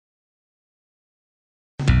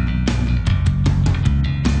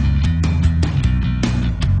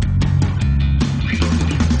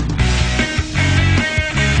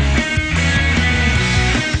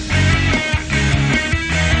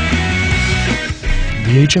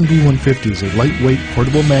The HMD150 is a lightweight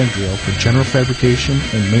portable mag drill for general fabrication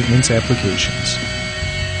and maintenance applications.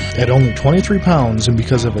 At only 23 pounds and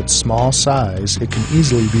because of its small size, it can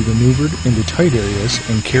easily be maneuvered into tight areas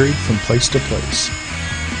and carried from place to place.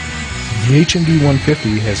 The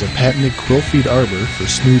HMD150 has a patented quill feed arbor for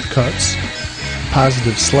smooth cuts,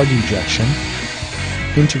 positive slug ejection,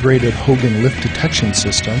 integrated Hougen lift detection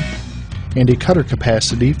system, and a cutter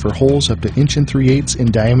capacity for holes up to 1 3/8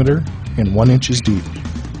 in diameter and 1 inch deep.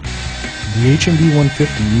 The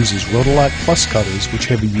HMD150 uses Rotolock Plus cutters, which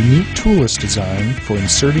have a unique toolless design for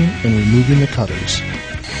inserting and removing the cutters.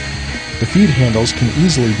 The feed handles can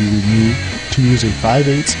easily be removed to use a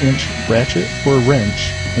 5/8 inch ratchet or a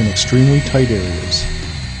wrench in extremely tight areas.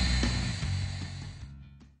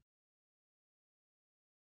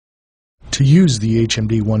 To use the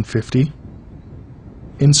HMD150,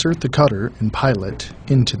 insert the cutter and pilot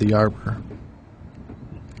into the arbor.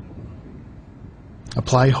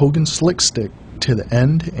 Apply Hougen slick stick to the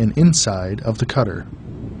end and inside of the cutter.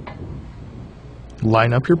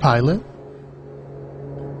 Line up your pilot.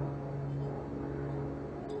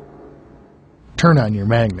 Turn on your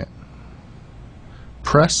magnet.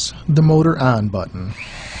 Press the motor on button.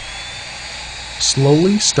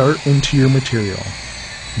 Slowly start into your material.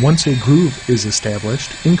 Once a groove is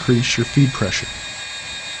established, increase your feed pressure.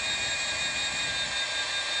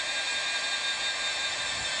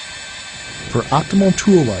 For optimal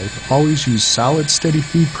tool life, always use solid, steady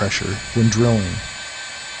feed pressure when drilling.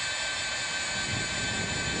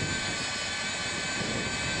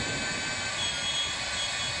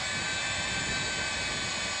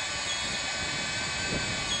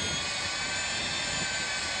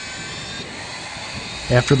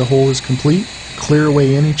 After the hole is complete, clear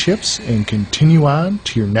away any chips and continue on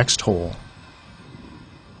to your next hole.